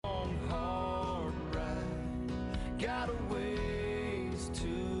got a ways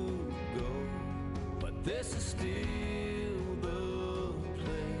to go, but this is still the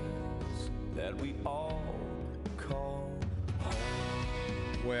place that we all call home.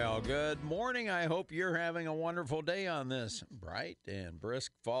 Well, good morning. I hope you're having a wonderful day on this bright and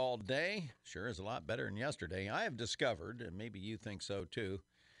brisk fall day. Sure is a lot better than yesterday. I have discovered, and maybe you think so too,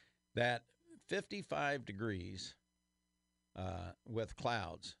 that 55 degrees with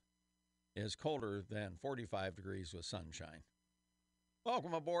clouds is colder than 45 degrees with sunshine.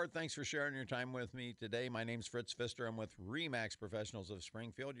 Welcome aboard. Thanks for sharing your time with me today. My name's Fritz Pfister. I'm with RE/MAX Professionals of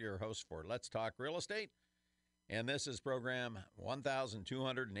Springfield, your host for Let's Talk Real Estate. And this is program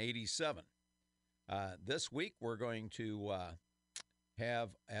 1287. This week, we're going to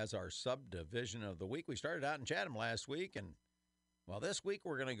have as our subdivision of the week. We started out in Chatham last week, and well, this week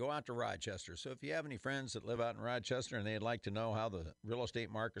we're going to go out to Rochester. So if you have any friends that live out in Rochester and they'd like to know how the real estate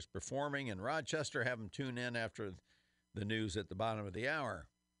market's performing in Rochester, have them tune in after the news at the bottom of the hour.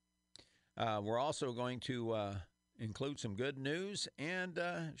 We're also going to include some good news and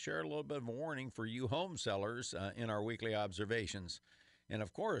share a little bit of a warning for you home sellers in our weekly observations. And,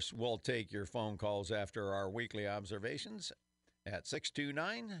 of course, we'll take your phone calls after our weekly observations at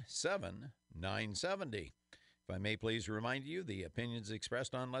 629-7970. If I may please remind you, the opinions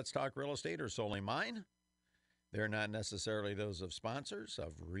expressed on Let's Talk Real Estate are solely mine. They're not necessarily those of sponsors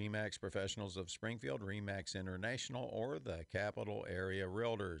of RE/MAX Professionals of Springfield, RE/MAX International, or the Capital Area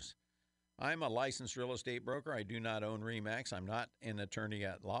Realtors. I'm a licensed real estate broker. I do not own RE/MAX. I'm not an attorney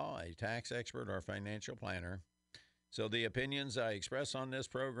at law, a tax expert, or financial planner. So the opinions I express on this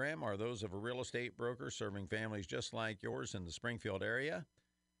program are those of a real estate broker serving families just like yours in the Springfield area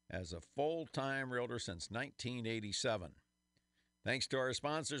as a full-time realtor since 1987. Thanks to our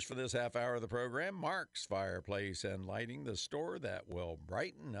sponsors for this half hour of the program, Mark's Fireplace and Lighting, the store that will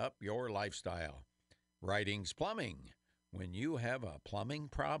brighten up your lifestyle. Writings Plumbing. When you have a plumbing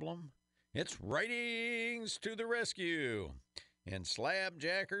problem, it's Writings to the rescue. And Slab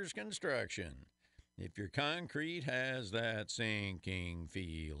Jackers Construction. If your concrete has that sinking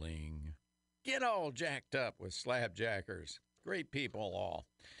feeling, get all jacked up with Slab Jackers. Great people all.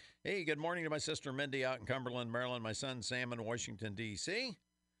 Hey, good morning to my sister Mindy out in Cumberland, Maryland, my son Sam in Washington, D.C.,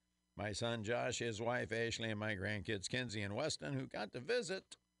 my son Josh, his wife Ashley, and my grandkids Kinsey and Weston, who got to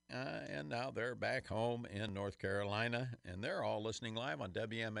visit, and now they're back home in North Carolina, and they're all listening live on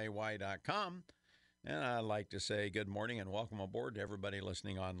WMAY.com. And I'd like to say good morning and welcome aboard to everybody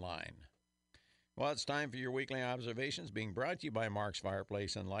listening online. Well, it's time for your weekly observations being brought to you by Mark's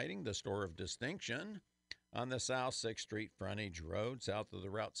Fireplace and Lighting, the store of distinction on the South 6th Street Frontage Road, south of the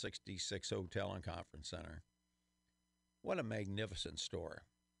Route 66 Hotel and Conference Center. What a magnificent store.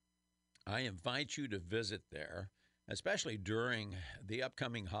 I invite you to visit there, especially during the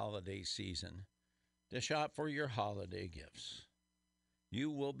upcoming holiday season, to shop for your holiday gifts.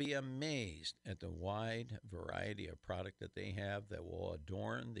 You will be amazed at the wide variety of product that they have that will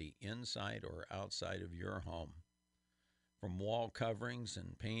adorn the inside or outside of your home. From wall coverings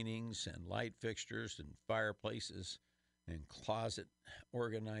and paintings and light fixtures and fireplaces and closet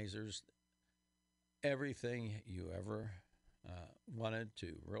organizers, everything you ever wanted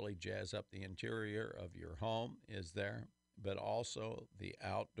to really jazz up the interior of your home is there, but also the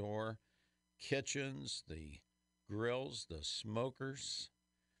outdoor kitchens, the grills, the smokers,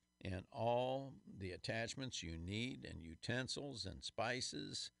 and all the attachments you need and utensils and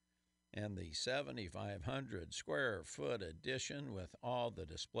spices, and the 7,500 square foot addition with all the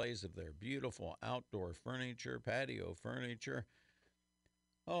displays of their beautiful outdoor furniture, patio furniture.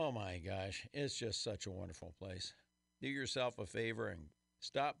 Oh my gosh, it's just such a wonderful place. Do yourself a favor and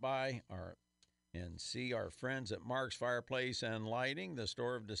stop by and see our friends at Mark's Fireplace and Lighting, the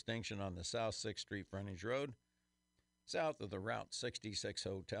store of distinction on the South 6th Street Frontage Road, south of the Route 66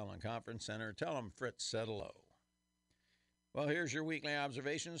 Hotel and Conference Center. Tell them Fritz said hello. Well, here's your weekly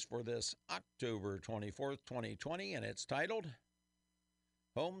observations for this October 24th, 2020, and it's titled,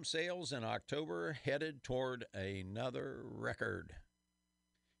 Home Sales in October Headed Toward Another Record.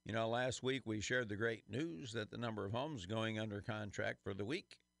 You know, last week we shared the great news that the number of homes going under contract for the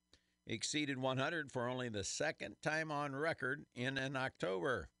week exceeded 100 for only the second time on record in an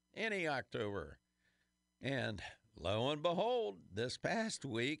October, any October. And lo and behold, this past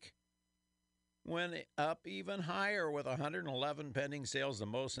week went up even higher with 111 pending sales, the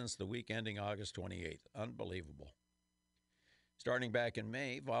most since the week ending August 28th. Unbelievable. Starting back in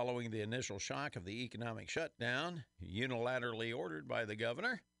May, following the initial shock of the economic shutdown, unilaterally ordered by the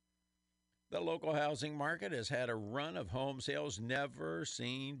governor, the local housing market has had a run of home sales never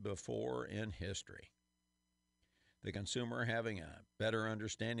seen before in history. The consumer having a better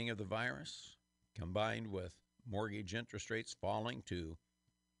understanding of the virus, combined with mortgage interest rates falling to,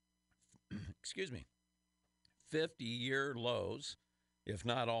 50-year lows, if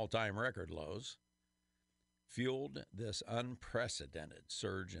not all-time record lows, fueled this unprecedented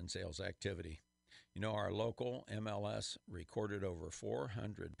surge in sales activity. You know, our local MLS recorded over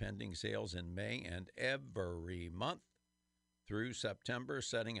 400 pending sales in May and every month through September,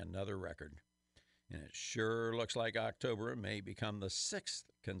 setting another record. And it sure looks like October may become the 6th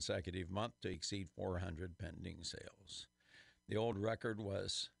consecutive month to exceed 400 pending sales. The old record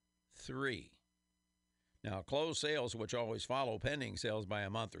was 3. Now, closed sales, which always follow pending sales by a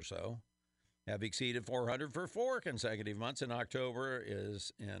month or so, have exceeded 400 for 4 consecutive months, and October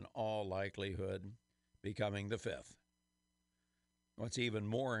is in all likelihood becoming the 5th. What's even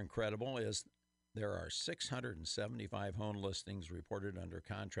more incredible is there are 675 home listings reported under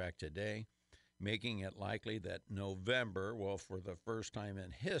contract today, making it likely that November will, for the first time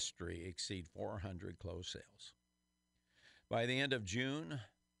in history, exceed 400 closed sales. By the end of June,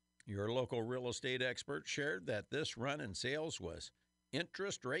 your local real estate expert shared that this run in sales was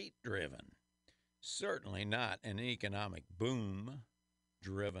interest rate driven. Certainly not an economic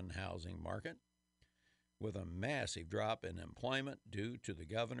boom-driven housing market, with a massive drop in employment due to the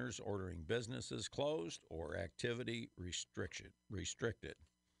governor's ordering businesses closed or activity restricted.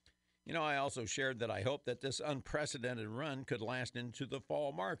 You know, I also shared that I hope that this unprecedented run could last into the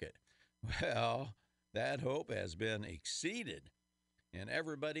fall market. Well, that hope has been exceeded, and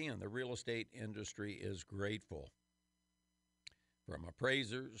everybody in the real estate industry is grateful. From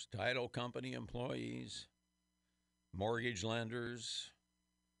appraisers, title company employees, mortgage lenders,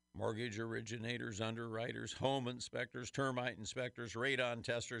 mortgage originators, underwriters, home inspectors, termite inspectors, radon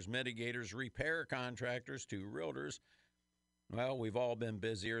testers, mitigators, repair contractors, to realtors. Well, we've all been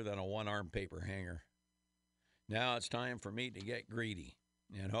busier than a one-armed paper hanger. Now it's time for me to get greedy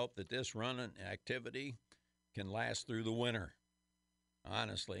and hope that this run in activity can last through the winter.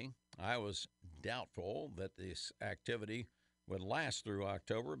 Honestly, I was doubtful that this activity would last through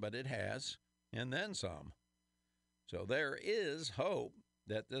October, but it has, and then some. So there is hope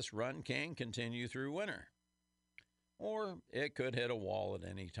that this run can continue through winter, or it could hit a wall at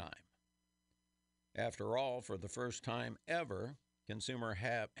any time. After all, for the first time ever, consumer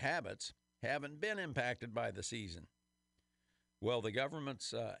habits haven't been impacted by the season. Well, the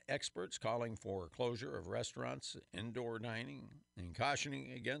government's experts calling for closure of restaurants, indoor dining, and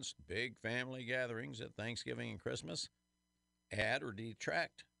cautioning against big family gatherings at Thanksgiving and Christmas add or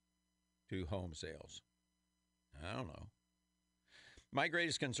detract to home sales. I don't know. My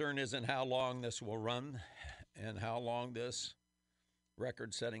greatest concern isn't how long this will run and how long this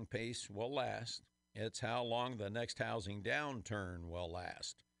record-setting pace will last. It's how long the next housing downturn will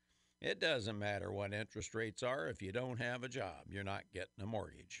last. It doesn't matter what interest rates are. If you don't have a job, you're not getting a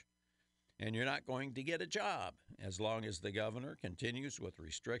mortgage. And you're not going to get a job as long as the governor continues with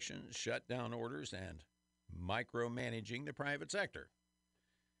restrictions, shutdown orders, and micromanaging the private sector.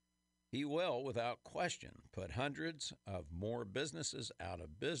 He will, without question, put hundreds of more businesses out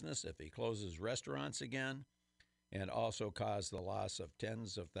of business if he closes restaurants again, and also cause the loss of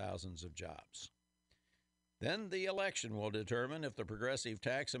tens of thousands of jobs. Then the election will determine if the progressive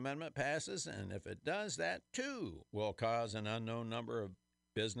tax amendment passes, and if it does, that too will cause an unknown number of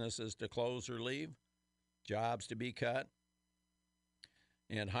businesses to close or leave, jobs to be cut,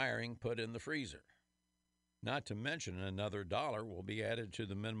 and hiring put in the freezer. Not to mention another dollar will be added to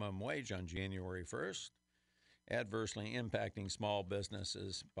the minimum wage on January 1st, adversely impacting small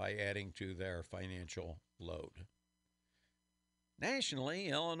businesses by adding to their financial load. Nationally,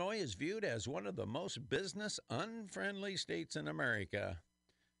 Illinois is viewed as one of the most business-unfriendly states in America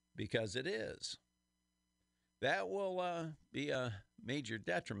because it is. That will be a major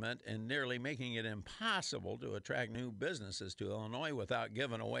detriment in nearly making it impossible to attract new businesses to Illinois without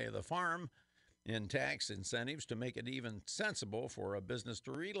giving away the farm in tax incentives to make it even sensible for a business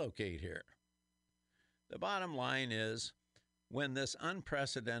to relocate here. The bottom line is, when this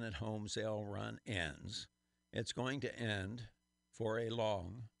unprecedented home sale run ends, it's going to end for a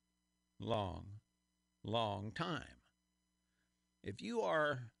long, long, long time. If you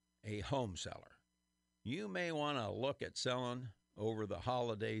are a home seller, you may want to look at selling over the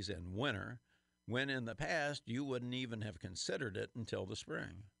holidays and winter, when in the past you wouldn't even have considered it until the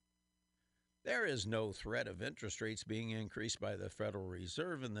spring. There is no threat of interest rates being increased by the Federal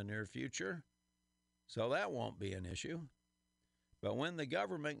Reserve in the near future, so that won't be an issue. But when the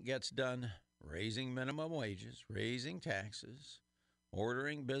government gets done raising minimum wages, raising taxes,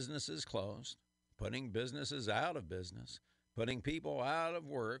 ordering businesses closed, putting businesses out of business, putting people out of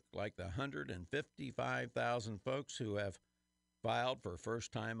work, like the 155,000 folks who have filed for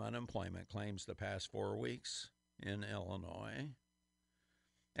first-time unemployment claims the past 4 weeks in Illinois.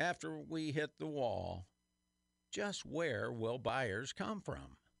 After we hit the wall, just where will buyers come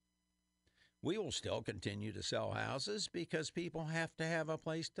from? We will still continue to sell houses because people have to have a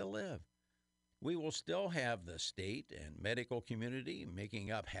place to live. We will still have the state and medical community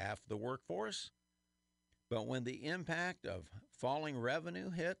making up half the workforce. But when the impact of falling revenue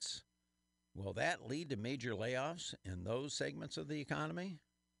hits, will that lead to major layoffs in those segments of the economy?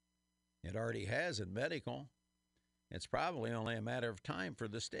 It already has in medical. It's probably only a matter of time for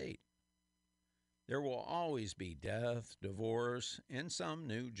the state. There will always be death, divorce, and some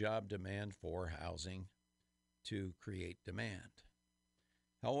new job demand for housing to create demand.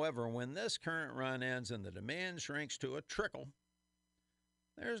 However, when this current run ends and the demand shrinks to a trickle,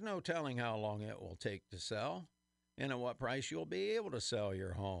 there's no telling how long it will take to sell and at what price you'll be able to sell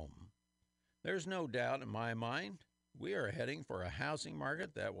your home. There's no doubt in my mind we are heading for a housing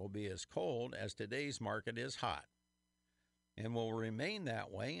market that will be as cold as today's market is hot and will remain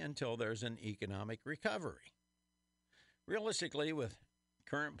that way until there's an economic recovery. Realistically, with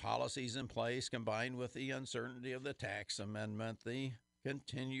current policies in place combined with the uncertainty of the tax amendment, the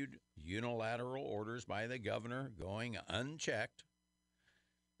continued unilateral orders by the governor going unchecked,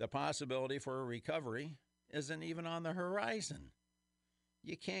 the possibility for a recovery isn't even on the horizon.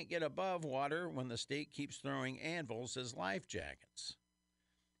 You can't get above water when the state keeps throwing anvils as life jackets.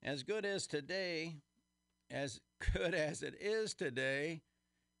 As good as it is today,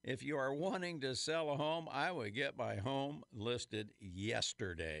 if you are wanting to sell a home, I would get my home listed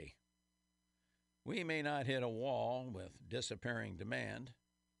yesterday. We may not hit a wall with disappearing demand.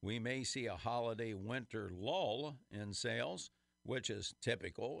 We may see a holiday winter lull in sales, which is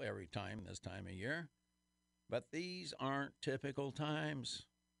typical every time this time of year. But these aren't typical times,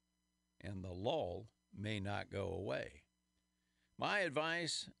 and the lull may not go away. My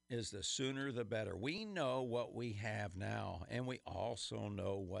advice is the sooner the better. We know what we have now, and we also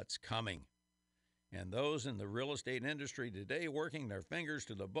know what's coming. And those in the real estate industry today working their fingers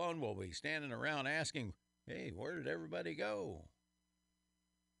to the bone will be standing around asking, hey, where did everybody go?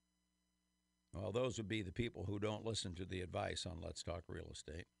 Well, those would be the people who don't listen to the advice on Let's Talk Real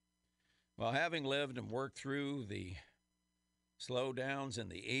Estate. Well, having lived and worked through the slowdowns in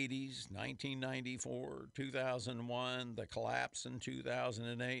the 80s, 1994, 2001, the collapse in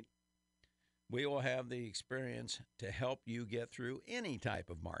 2008, we will have the experience to help you get through any type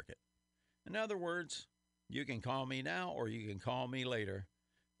of market. In other words, you can call me now or you can call me later,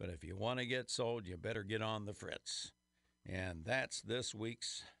 but if you want to get sold, you better get on the fritz. And that's this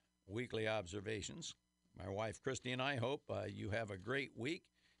week's Weekly Observations. My wife, Christy, and I hope you have a great week.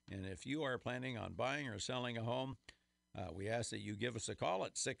 And if you are planning on buying or selling a home, we ask that you give us a call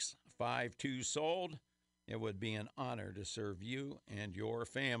at 652-SOLD. It would be an honor to serve you and your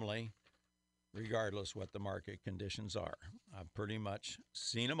family, regardless what the market conditions are. I've pretty much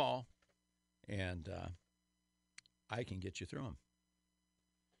seen them all, and I can get you through them.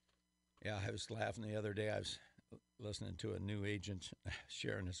 Yeah, I was laughing the other day. I was listening to a new agent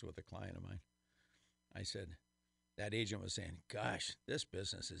sharing this with a client of mine. I said, that agent was saying, gosh, this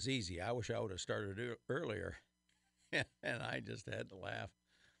business is easy. I wish I would have started earlier. And I just had to laugh.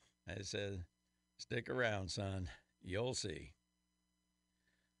 I said, stick around, son. You'll see.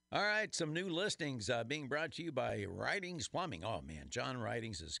 All right, some new listings being brought to you by Ridings Plumbing. Oh, man, John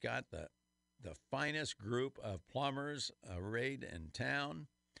Ridings has got the finest group of plumbers arrayed in town.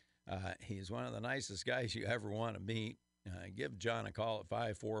 He's one of the nicest guys you ever want to meet. Give John a call at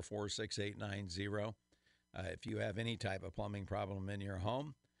 544-6890 if you have any type of plumbing problem in your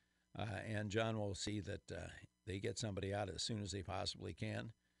home. And John will see that they get somebody out as soon as they possibly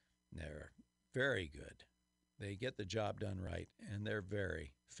can. They're very good. They get the job done right, and they're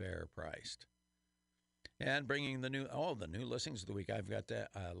very fair priced. And bringing the new listings of the week, I've got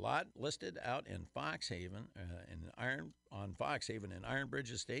a lot listed out in Foxhaven, on Foxhaven in Iron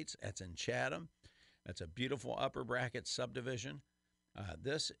Bridge Estates. That's in Chatham. That's a beautiful upper bracket subdivision.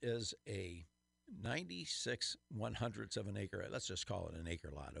 This is a 96/100ths of an acre. Let's just call it an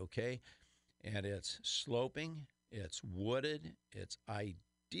acre lot, okay? And it's sloping, it's wooded, it's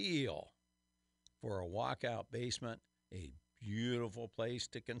ideal for a walkout basement, a beautiful place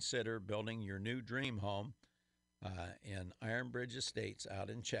to consider building your new dream home in Iron Bridge Estates out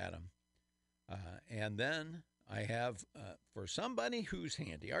in Chatham. And then I have, for somebody who's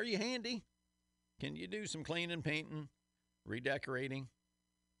handy, are you handy? Can you do some cleaning, painting, redecorating?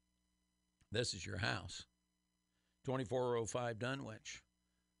 This is your house. 2405 Dunwich,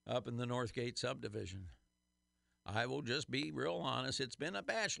 up in the Northgate subdivision. I will just be real honest. It's been a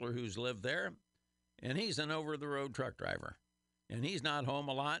bachelor who's lived there, and he's an over-the-road truck driver. and he's not home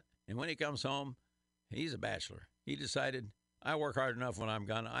a lot. And when he comes home, he's a bachelor. He decided, I work hard enough when I'm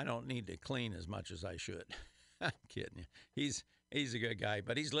gone. I don't need to clean as much as I should. I'm kidding you. He's a good guy,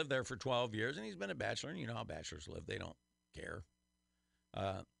 but he's lived there for 12 years, and he's been a bachelor. And you know how bachelors live. They don't care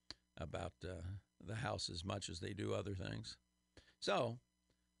about the house as much as they do other things. So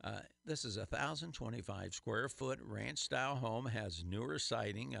this is a 1,025 square foot ranch style home, has newer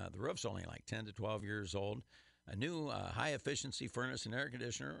siding. The roof's only like 10 to 12 years old. A new high efficiency furnace and air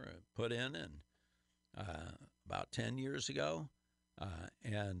conditioner put in about 10 years ago.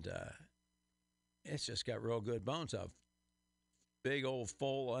 And it's just got real good bones. A big old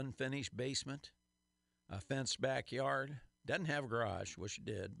full unfinished basement, a fenced backyard. Doesn't have a garage. Wish it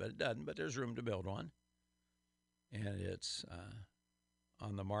did, but it doesn't. But there's room to build one. And it's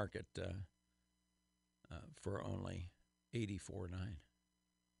on the market for only $84,900.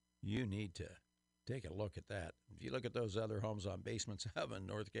 You need to take a look at that. If you look at those other homes on Basement 7,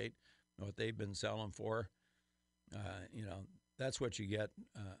 Northgate, what they've been selling for, that's what you get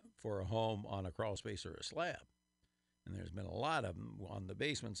for a home on a crawl space or a slab. And there's been a lot of them on the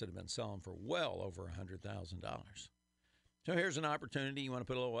basements that have been selling for well over $100,000. So here's an opportunity. You want to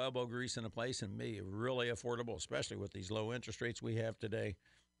put a little elbow grease in a place and be really affordable, especially with these low interest rates we have today.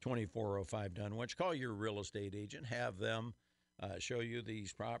 2405 Dunwich. Call your real estate agent. Have them show you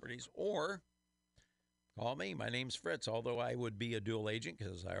these properties, or call me. My name's Fritz. Although I would be a dual agent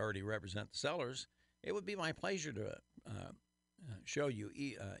because I already represent the sellers, it would be my pleasure to show you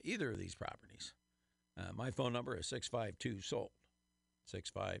either of these properties. My phone number is 652-SOLD.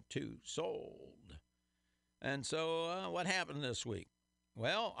 652-SOLD. And so what happened this week?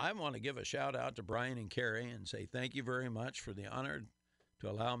 Well, I want to give a shout out to Brian and Carrie and say thank you very much for the honor to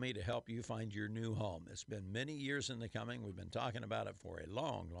allow me to help you find your new home. It's been many years in the coming. We've been talking about it for a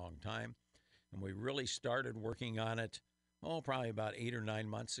long, long time. And we really started working on it, probably about 8 or 9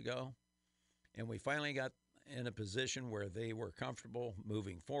 months ago. And we finally got in a position where they were comfortable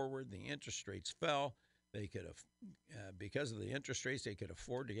moving forward. The interest rates fell. They could have, because of the interest rates, they could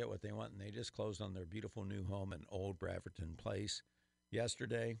afford to get what they want, and they just closed on their beautiful new home in Old Bradfordton Place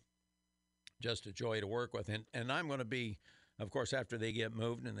yesterday. Just a joy to work with. And I'm going to be, of course, after they get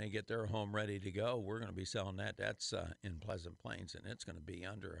moved and they get their home ready to go, we're going to be selling that. That's in Pleasant Plains, and it's going to be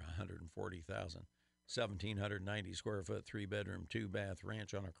under $140,000. 1,790 square foot, 3-bedroom, 2-bath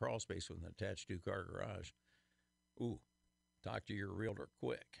ranch on a crawl space with an attached 2-car garage. Ooh, talk to your realtor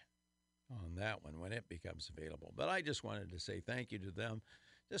quick on that one when it becomes available. But I just wanted to say thank you to them.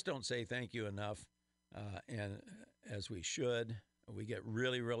 Just don't say thank you enough, and as we should. We get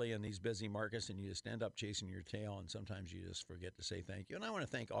really, really in these busy markets, and you just end up chasing your tail, and sometimes you just forget to say thank you. And I want to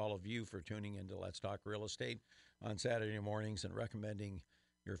thank all of you for tuning into Let's Talk Real Estate on Saturday mornings and recommending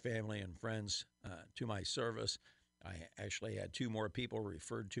your family and friends to my service. I actually had 2 more people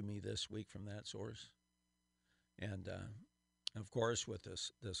referred to me this week from that source. And of course, with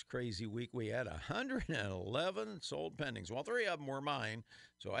this crazy week, we had 111 sold pendings. Well, 3 of them were mine,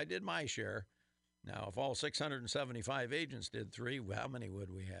 so I did my share. Now, if all 675 agents did 3, how many would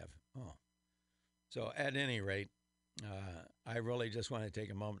we have? So at any rate, I really just want to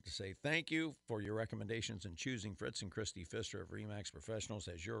take a moment to say thank you for your recommendations in choosing Fritz and Christy Pfister of RE/MAX Professionals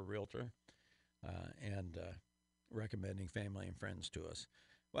as your realtor and recommending family and friends to us.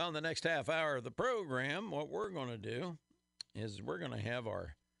 Well, in the next half hour of the program, what we're going to do is we're going to have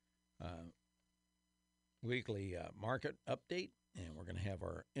our weekly market update, and we're going to have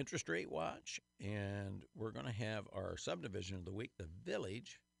our interest rate watch, and we're going to have our subdivision of the week, the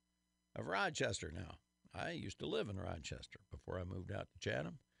Village of Rochester. Now, I used to live in Rochester before I moved out to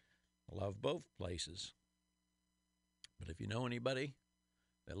Chatham. I love both places. But if you know anybody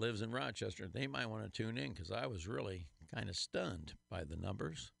that lives in Rochester, they might want to tune in because I was really kind of stunned by the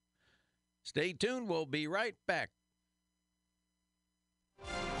numbers. Stay tuned. We'll be right back.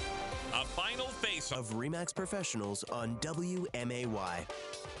 A final face of RE/MAX Professionals on WMAY.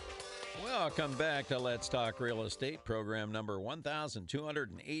 Welcome back to Let's Talk Real Estate, program number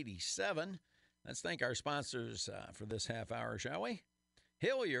 1287. Let's thank our sponsors for this half hour, shall we?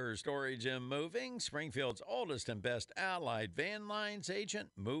 Hillier Storage and Moving, Springfield's oldest and best allied van lines agent,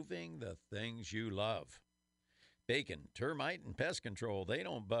 moving the things you love. Bacon, termite, and pest control, they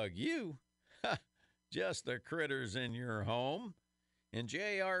don't bug you. Just the critters in your home. And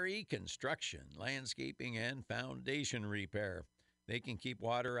JRE Construction, landscaping, and foundation repair. They can keep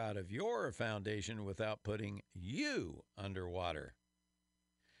water out of your foundation without putting you underwater.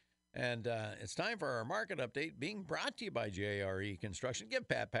 And it's time for our market update being brought to you by JRE Construction. Give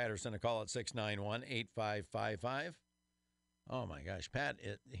Pat Patterson a call at 691-8555. Oh, my gosh, Pat,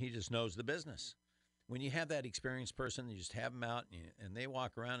 he just knows the business. when you have that experienced person, you just have them out and they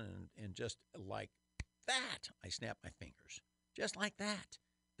walk around and just like that, I snap my fingers. Just like that.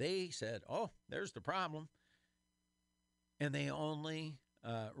 They said, oh, there's the problem. And they only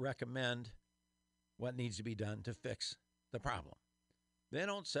recommend what needs to be done to fix the problem. They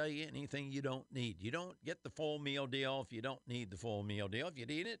don't sell you anything you don't need. You don't get the full meal deal if you don't need the full meal deal. If you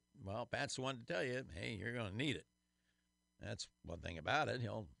need it, well, Pat's the one to tell you, hey, you're going to need it. That's one thing about it.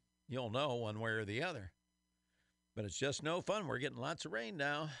 You'll know one way or the other. But it's just no fun. We're getting lots of rain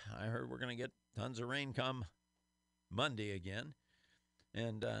now. I heard we're going to get tons of rain come Monday again.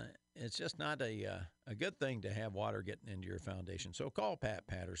 And it's just not a good thing to have water getting into your foundation. So call Pat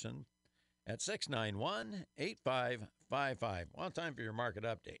Patterson at 691-8555. Well, time for your market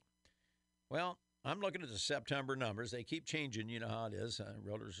update. Well, I'm looking at the September numbers. They keep changing. You know how it is.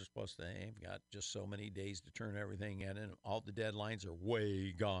 Realtors are supposed to, they've got just so many days to turn everything in, and all the deadlines are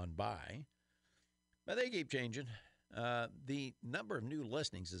way gone by. But they keep changing. The number of new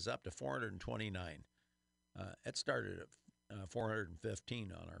listings is up to 429. It started at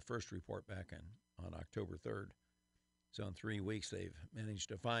 415 on our first report back on October 3rd. So in 3 weeks, they've managed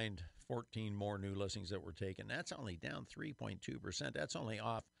to find 14 more new listings that were taken. That's only down 3.2%. That's only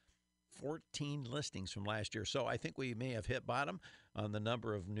off 14 listings from last year. So I think we may have hit bottom on the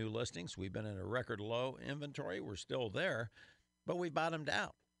number of new listings. We've been in a record low inventory. We're still there, but we bottomed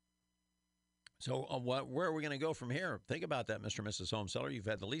out. So where are we going to go from here? Think about that, Mr. and Mrs. Home Seller. You've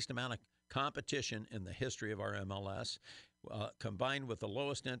had the least amount of competition in the history of our MLS, combined with the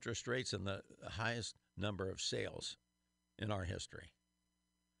lowest interest rates and the highest number of sales in our history.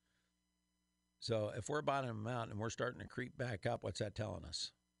 So if we're bottoming out and we're starting to creep back up, what's that telling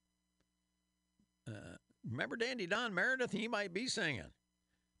us? Remember Dandy Don Meredith? He might be singing.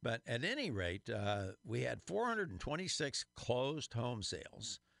 But at any rate, we had 426 closed home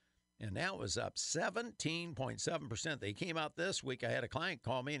sales, and that was up 17.7%. They came out this week. I had a client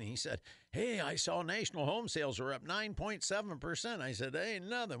call me, and he said, hey, I saw national home sales were up 9.7%. I said, hey,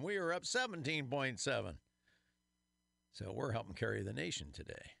 nothing. We were up 17.7%. So we're helping carry the nation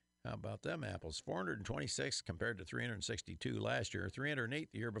today. How about them apples? 426 compared to 362 last year, 308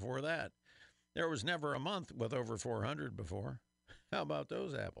 the year before that. There was never a month with over 400 before. How about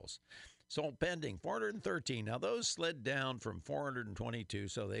those apples? Sold pending, 413. Now, those slid down from 422,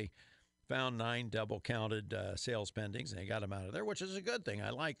 so they found 9 double-counted sales pendings, and they got them out of there, which is a good thing. I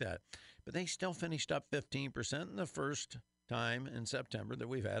like that. But they still finished up 15% in the first time in September that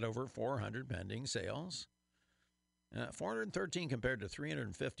we've had over 400 pending sales. 413 compared to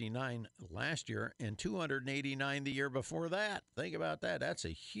 359 last year and 289 the year before that. Think about that. That's a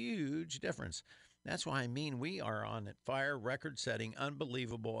huge difference. That's why I mean we are on a fire, record-setting,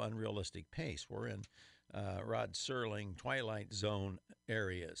 unbelievable, unrealistic pace. We're in Rod Serling, Twilight Zone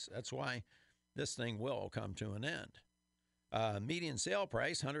areas. That's why this thing will come to an end. Median sale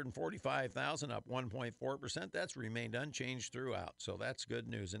price, $145,000, up 1.4%. That's remained unchanged throughout, so that's good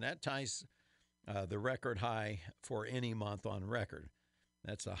news. And that ties the record high for any month on record.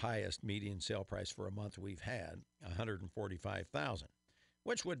 That's the highest median sale price for a month we've had, $145,000,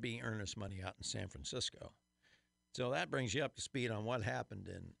 which would be earnest money out in San Francisco. So that brings you up to speed on what happened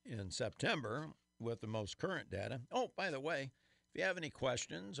in September with the most current data. Oh, by the way, if you have any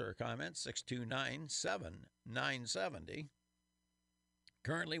questions or comments, 629-7970.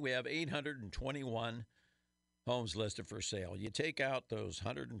 Currently, we have 821 homes listed for sale. You take out those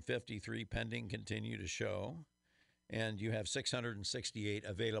 153 pending continue to show, and you have 668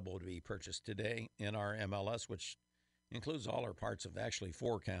 available to be purchased today in our MLS, which includes all our parts of actually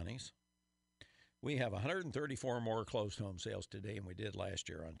 4 counties. We have 134 more closed home sales today than we did last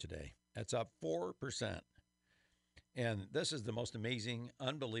year on today. That's up 4%. And this is the most amazing,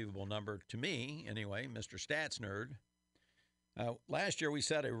 unbelievable number to me, anyway, Mr. Stats Nerd. Last year, we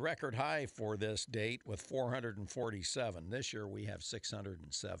set a record high for this date with 447. This year, we have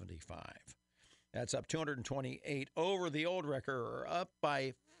 675. That's up 228 over the old record, or up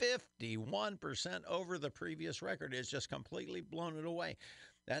by 51% over the previous record. It's just completely blown it away.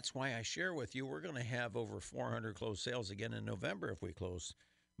 That's why I share with you we're going to have over 400 closed sales again in November if we close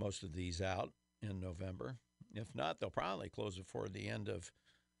most of these out in November. If not, they'll probably close before the end of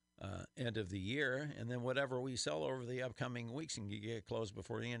the year, and then whatever we sell over the upcoming weeks and get closed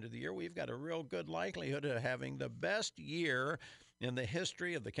before the end of the year, we've got a real good likelihood of having the best year in the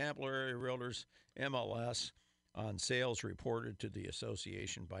history of the Capital Area Realtors MLS on sales reported to the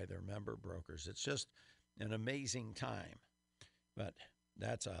association by their member brokers. It's just an amazing time. But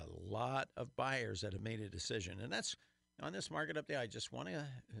that's a lot of buyers that have made a decision. And that's on this market update. I just want to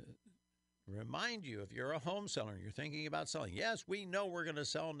remind you, if you're a home seller and you're thinking about selling, yes, we know we're going to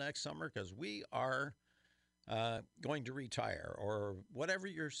sell next summer because we are going to retire or whatever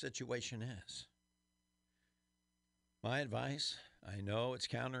your situation is. My advice, I know it's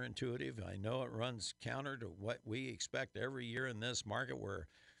counterintuitive. I know it runs counter to what we expect every year in this market where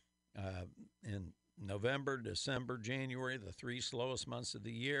in November, December, January, the 3 slowest months of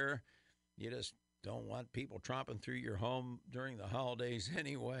the year, you just don't want people tromping through your home during the holidays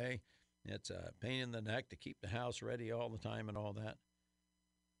anyway. It's a pain in the neck to keep the house ready all the time and all that.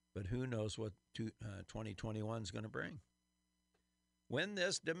 But who knows what 2021 is going to bring. When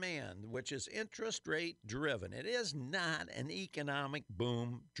this demand, which is interest rate driven, it is not an economic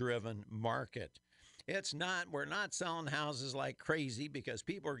boom driven market. It's not, we're not selling houses like crazy because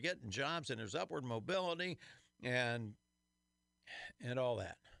people are getting jobs and there's upward mobility and all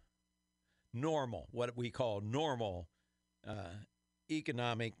that. Normal, what we call normal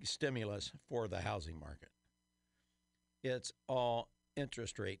economic stimulus for the housing market. It's all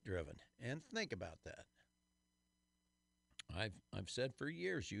interest rate driven. And think about that. I've said for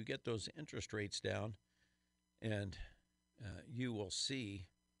years, you get those interest rates down and you will see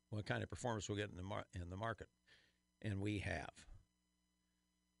what kind of performance we'll get in the market. And we have.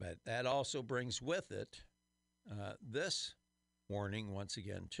 But that also brings with it this warning once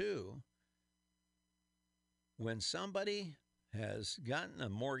again, too. When somebody has gotten a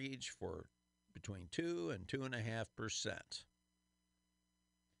mortgage for between 2 and 2.5%,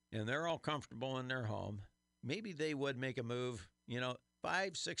 and they're all comfortable in their home, maybe they would make a move,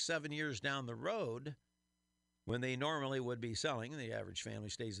 5, 6, 7 years down the road when they normally would be selling. The average family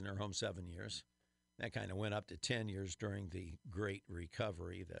stays in their home 7 years. That kind of went up to 10 years during the Great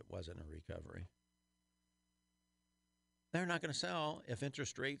Recovery. That wasn't a recovery. They're not going to sell if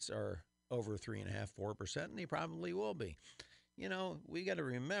interest rates are over 3.5%, 4%, and they probably will be. We got to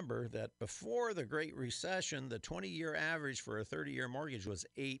remember that before the Great Recession, the 20-year average for a 30-year mortgage was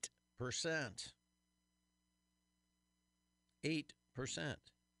 8%. 8%.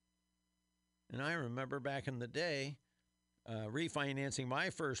 And I remember back in the day refinancing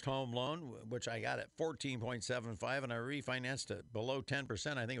my first home loan, which I got at 14.75, and I refinanced it below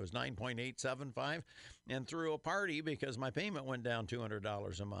 10%. I think it was 9.875, and threw a party because my payment went down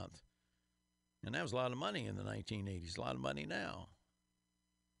 $200 a month. And that was a lot of money in the 1980s, a lot of money now.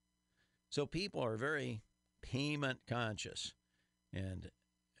 So people are very payment conscious. And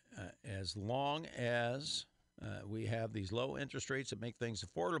as long as we have these low interest rates that make things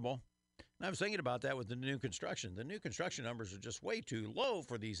affordable, and I was thinking about that with the new construction. The new construction numbers are just way too low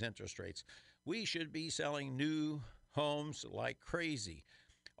for these interest rates. We should be selling new homes like crazy.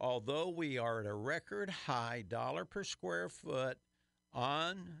 Although we are at a record high dollar per square foot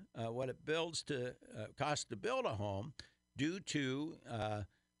on what it costs to build a home due to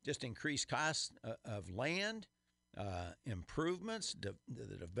just increased costs of land, improvements,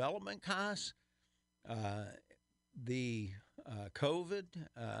 the development costs, the COVID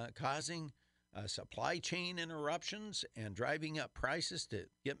causing supply chain interruptions and driving up prices to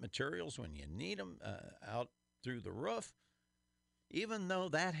get materials when you need them out through the roof. Even though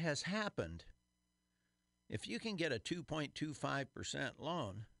that has happened, if you can get a 2.25%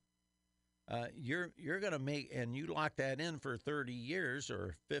 loan, you're going to make, and you lock that in for 30 years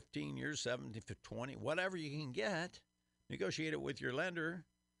or 15 years, 70, 20, whatever you can get, negotiate it with your lender,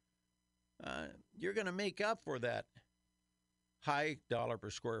 you're going to make up for that high dollar per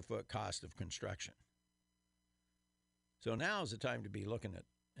square foot cost of construction. So now is the time to be looking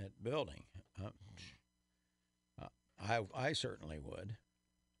at building. I certainly would.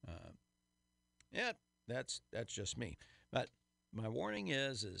 That's just me. But my warning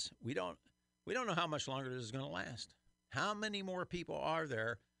is we don't know how much longer this is going to last. How many more people are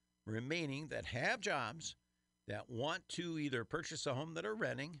there remaining that have jobs that want to either purchase a home that are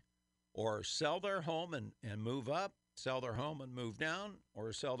renting or sell their home and move up, sell their home and move down,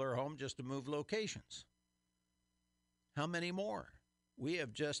 or sell their home just to move locations? How many more? We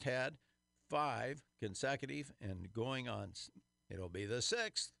have just had 5 consecutive and going on, it'll be the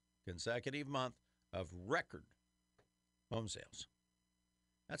 6th consecutive month of record home sales.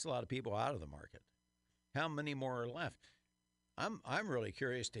 That's a lot of people out of the market. How many more are left? I'm really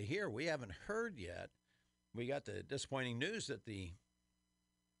curious to hear. We haven't heard yet. We got the disappointing news that the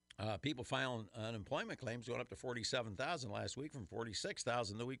people filing unemployment claims going up to 47,000 last week from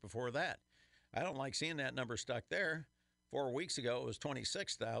 46,000 the week before that. I don't like seeing that number stuck there. 4 weeks ago, it was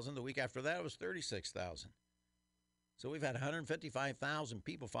 26,000. The week after that, it was 36,000. So we've had 155,000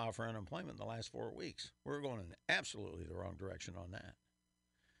 people file for unemployment in the last 4 weeks. We're going in absolutely the wrong direction on that.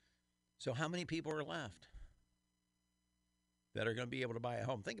 So how many people are left? that are going to be able to buy a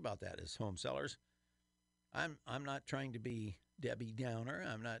home. Think about that as home sellers. I'm not trying to be Debbie Downer.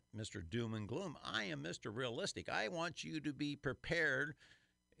 I'm not Mr. Doom and Gloom. I am Mr. Realistic. I want you to be prepared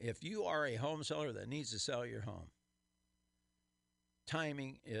if you are a home seller that needs to sell your home.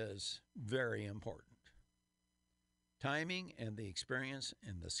 Timing is very important. Timing and the experience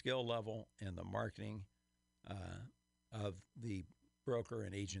and the skill level and the marketing of the broker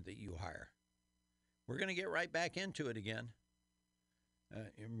and agent that you hire. We're going to get right back into it again.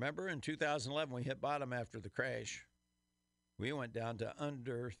 You remember in 2011, we hit bottom after the crash. We went down to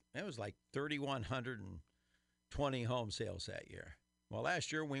it was like 3,120 home sales that year. Well,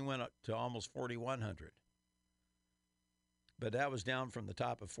 last year we went up to almost 4,100. But that was down from the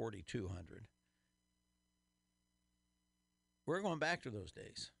top of 4,200. We're going back to those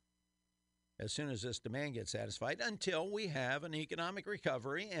days as soon as this demand gets satisfied, until we have an economic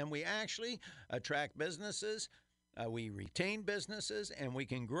recovery and we actually attract businesses, we retain businesses, and we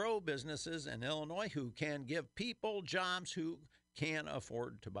can grow businesses in Illinois who can give people jobs who can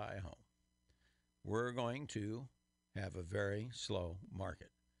afford to buy a home. We're going to have a very slow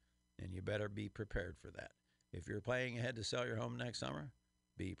market, and you better be prepared for that. If you're planning ahead to sell your home next summer,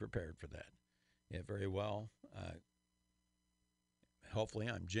 be prepared for that. It very well, hopefully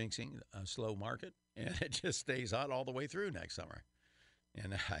I'm jinxing a slow market, and it just stays hot all the way through next summer.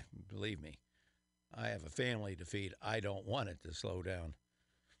 And believe me, I have a family to feed. I don't want it to slow down.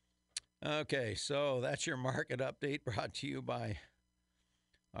 Okay, so that's your market update brought to you by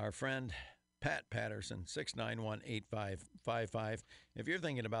our friend Pat Patterson, 691-8555. If you're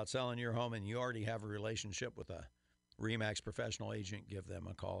thinking about selling your home and you already have a relationship with a RE/MAX professional agent, give them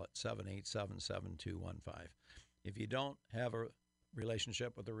a call at 787-7215. If you don't have a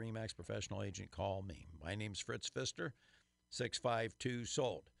relationship with a RE/MAX professional agent, call me. My name's Fritz Pfister,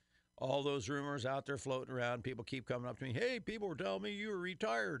 652-SOLD. All those rumors out there floating around, people keep coming up to me, hey, people were telling me you were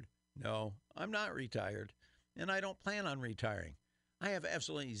retired. No, I'm not retired, and I don't plan on retiring. I have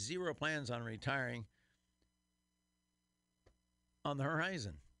absolutely zero plans on retiring on the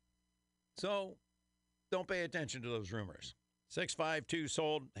horizon. So don't pay attention to those rumors.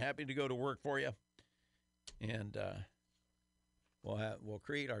 652-SOLD, happy to go to work for you. And we'll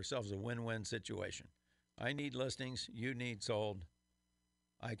create ourselves a win-win situation. I need listings, you need sold.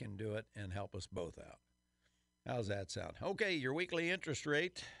 I can do it and help us both out. How's that sound? Okay, your weekly interest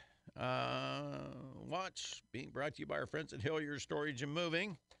rate. Watch being brought to you by our friends at Hillier Storage and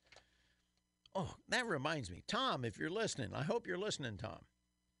Moving. Oh, that reminds me. Tom, if you're listening, I hope you're listening, Tom.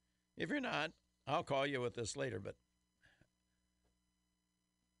 If you're not, I'll call you with this later. But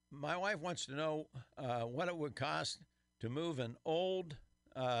my wife wants to know what it would cost to move an old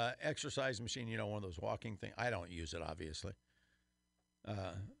exercise machine, you know, one of those walking things. I don't use it, obviously.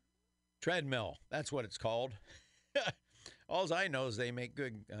 Treadmill, that's what it's called. All I know is they make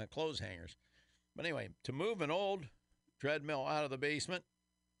good clothes hangers. But anyway, to move an old treadmill out of the basement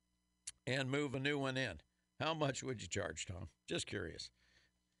and move a new one in, how much would you charge, Tom? Just curious.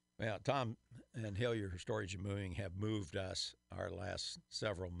 Well, Tom and Hillier Storage and Moving have moved us our last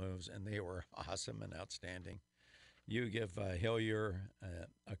several moves, and they were awesome and outstanding. You give Hillier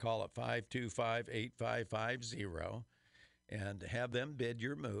a call at 525-8550 and have them bid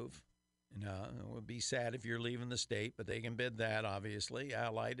your move. Now, it would be sad if you're leaving the state, but they can bid that, obviously.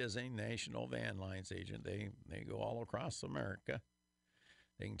 Allied is a national van lines agent. They go all across America.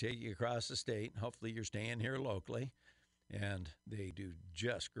 They can take you across the state. Hopefully you're staying here locally. And they do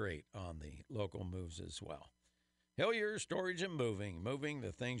just great on the local moves as well. Hillier Storage and Moving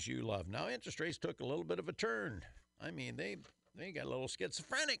the things you love. Now, interest rates took a little bit of a turn. I mean, they got a little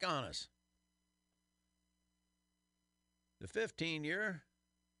schizophrenic on us. The 15-year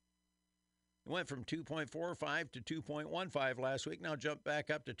went from 2.45 to 2.15 last week, now jumped back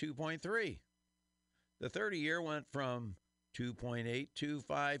up to 2.3. The 30-year went from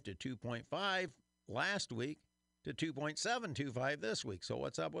 2.825 to 2.5 last week to 2.725 this week. So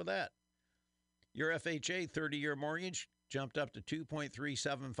what's up with that? Your FHA 30-year mortgage jumped up to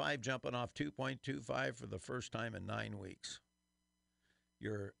 2.375, jumping off 2.25 for the first time in 9 weeks.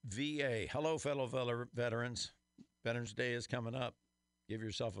 Your VA, hello, fellow veterans. Veterans Day is coming up. Give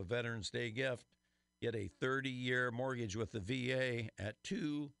yourself a Veterans Day gift. Get a 30-year mortgage with the VA at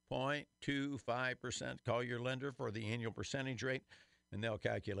 2.25%. Call your lender for the annual percentage rate, and they'll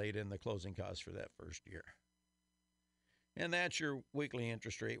calculate in the closing costs for that first year. And that's your weekly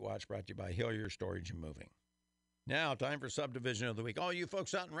interest rate watch brought to you by Hillier Storage and Moving. Now, time for subdivision of the week. All you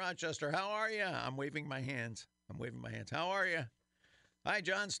folks out in Rochester, how are you? I'm waving my hands. How are you? Hi,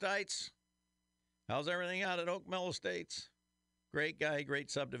 John Stites. How's everything out at Oak Mill Estates? Great guy,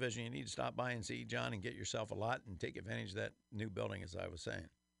 great subdivision. You need to stop by and see John and get yourself a lot and take advantage of that new building, as I was saying.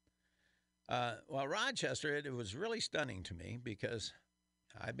 Well, Rochester, it was really stunning to me because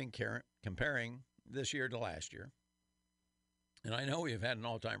I've been comparing this year to last year. And I know we've had an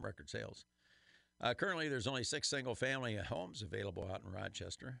all-time record sales. Currently, there's only 6 single-family homes available out in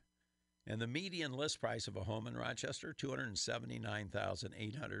Rochester. And the median list price of a home in Rochester,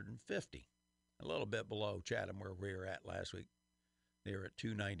 $279,850. A little bit below Chatham, where we were at last week. They were at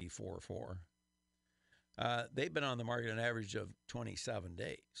 $294,400. They've been on the market an average of 27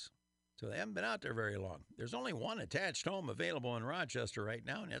 days. So they haven't been out there very long. There's only one attached home available in Rochester right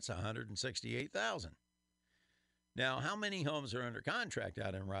now, and it's $168,000. Now, how many homes are under contract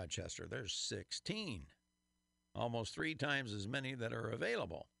out in Rochester? There's 16. Almost 3 times as many that are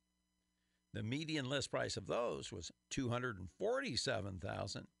available. The median list price of those was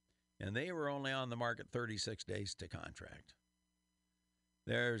 $247,000, and they were only on the market 36 days to contract.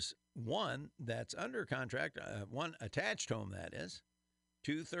 There's one that's under contract, one attached home, that is,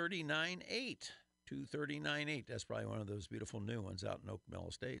 $239,800. $239,800. That's probably one of those beautiful new ones out in Oak Mill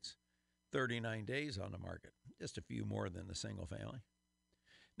Estates. 39 days on the market, just a few more than the single family.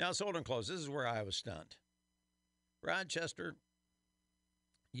 Now, sold and closed. This is where I was stunned. Rochester,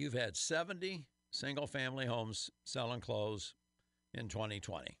 you've had 70 single-family homes sell and close in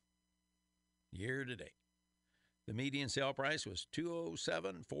 2020, year to date. The median sale price was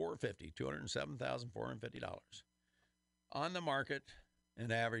 $207,450, $207,450. On the market,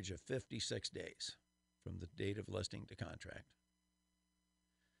 an average of 56 days from the date of listing to contract.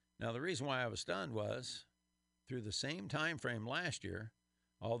 Now, the reason why I was stunned was through the same time frame last year,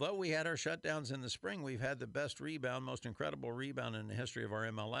 although we had our shutdowns in the spring, we've had the best rebound, most incredible rebound in the history of our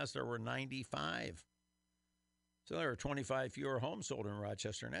MLS. There were 95. So there were 25 fewer homes sold in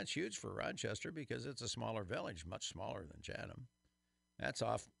Rochester, and that's huge for Rochester because it's a smaller village, much smaller than Chatham. That's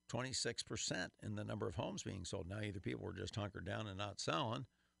off 26% in the number of homes being sold. Now, either people were just hunkered down and not selling,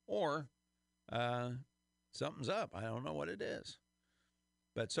 or something's up. I don't know what it is.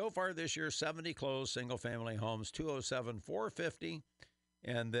 But so far this year, 70 closed single-family homes, $207,450.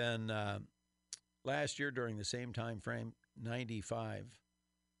 And then last year during the same time frame, 95,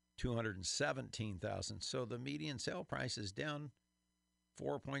 $217,000. So the median sale price is down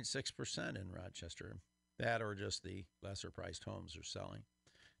 4.6% in Rochester. That or just the lesser-priced homes are selling.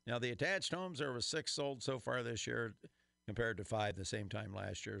 Now, the attached homes, there was 6 sold so far this year compared to 5 the same time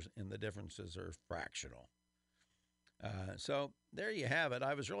last year, and the differences are fractional. So there you have it.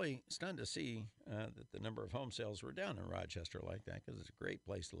 I was really stunned to see that the number of home sales were down in Rochester like that because it's a great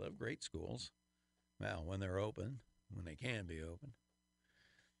place to live, great schools. Well, when they're open, when they can be open.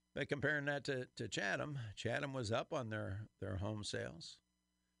 But comparing that to Chatham, Chatham was up on their home sales,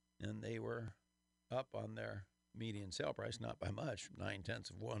 and they were up on their median sale price, not by much,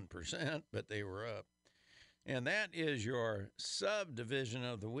 0.9%, but they were up. And that is your subdivision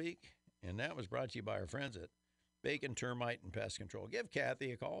of the week, and that was brought to you by our friends at Bacon Termite and Pest Control. Give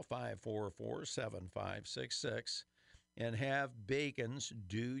Kathy a call, 544-7566, and have Bacon's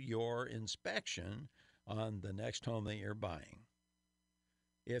do your inspection on the next home that you're buying.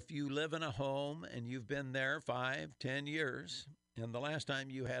 If you live in a home and you've been there 5, 10 years, and the last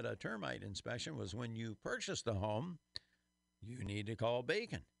time you had a termite inspection was when you purchased the home, you need to call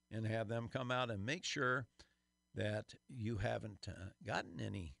Bacon and have them come out and make sure that you haven't gotten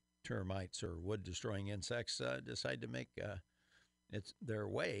any termites or wood-destroying insects decide to make their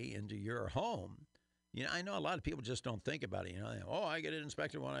way into your home. You know, I know a lot of people just don't think about it. You know, oh, I get it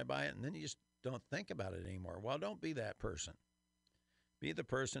inspected when I buy it, and then you just don't think about it anymore. Well, don't be that person. Be the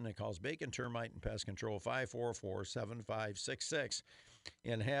person that calls Bacon Termite and Pest Control, 544-7566,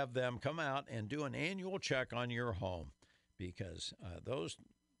 and have them come out and do an annual check on your home because those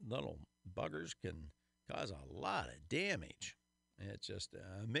little buggers can cause a lot of damage. It's just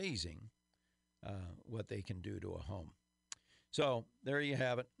amazing what they can do to a home. So there you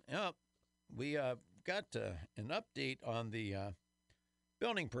have it. We got an update on the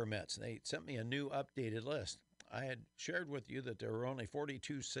building permits. They sent me a new updated list. I had shared with you that there were only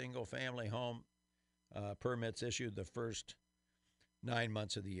 42 single-family home permits issued the first 9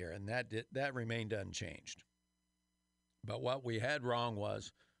 months of the year, and that remained unchanged. But what we had wrong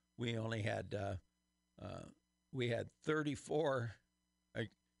was we only had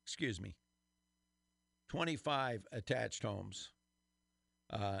 25 attached homes,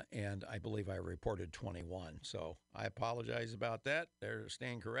 and I believe I reported 21. So I apologize about that. They're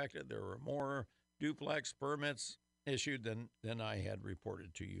staying corrected. There were more duplex permits issued than I had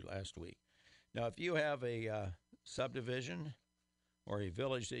reported to you last week. Now, if you have a subdivision or a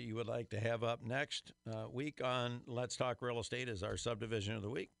village that you would like to have up next week on Let's Talk Real Estate as our subdivision of the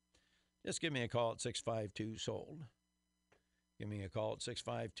week, just give me a call at 652-SOLD. Give me a call at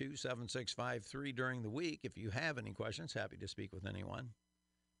 652-7653 during the week. If you have any questions, happy to speak with anyone.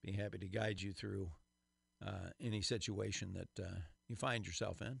 Be happy to guide you through any situation that you find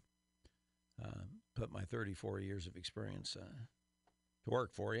yourself in. Put my 34 years of experience to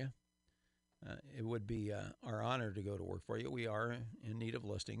work for you. It would be our honor to go to work for you. We are in need of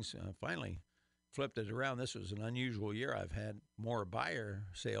listings. Finally flipped it around. This was an unusual year. I've had more buyer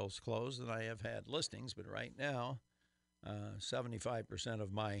sales closed than I have had listings, but right now, 75%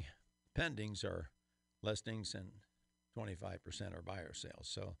 of my pendings are listings and 25% are buyer sales.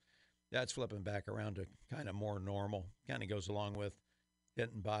 So that's flipping back around to kind of more normal. Kind of goes along with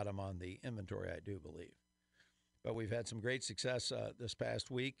hitting bottom on the inventory, I do believe. But we've had some great success this past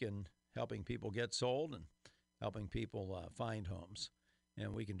week in helping people get sold and helping people find homes.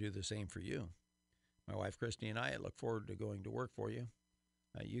 And we can do the same for you. My wife, Christy, and I look forward to going to work for you.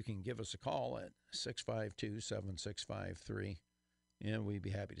 You can give us a call at 652-7653, and we'd be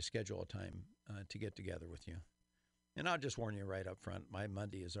happy to schedule a time to get together with you. And I'll just warn you right up front, my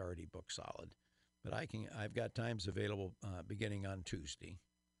Monday is already booked solid, but I've got times available beginning on Tuesday.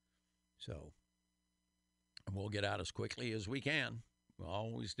 So we'll get out as quickly as we can. We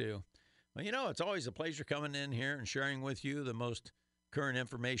always do. Well, you know, it's always a pleasure coming in here and sharing with you the most current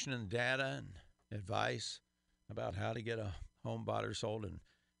information and data and advice about how to get a home bought or sold. And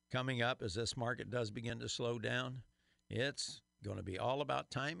coming up, as this market does begin to slow down, it's going to be all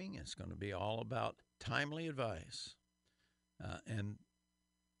about timing. It's going to be all about timely advice and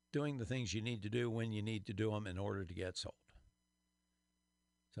doing the things you need to do when you need to do them in order to get sold.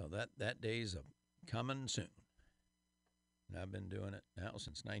 So that day's coming soon. And I've been doing it now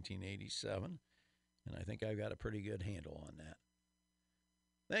since 1987, and I think I've got a pretty good handle on that.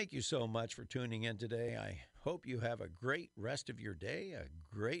 Thank you so much for tuning in today. I hope you have a great rest of your day, a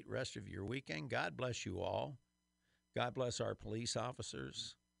great rest of your weekend. God bless you all. God bless our police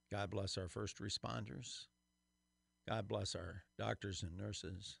officers. God bless our first responders. God bless our doctors and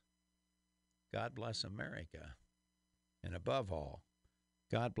nurses. God bless America. And above all,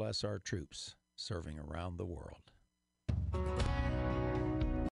 God bless our troops serving around the world.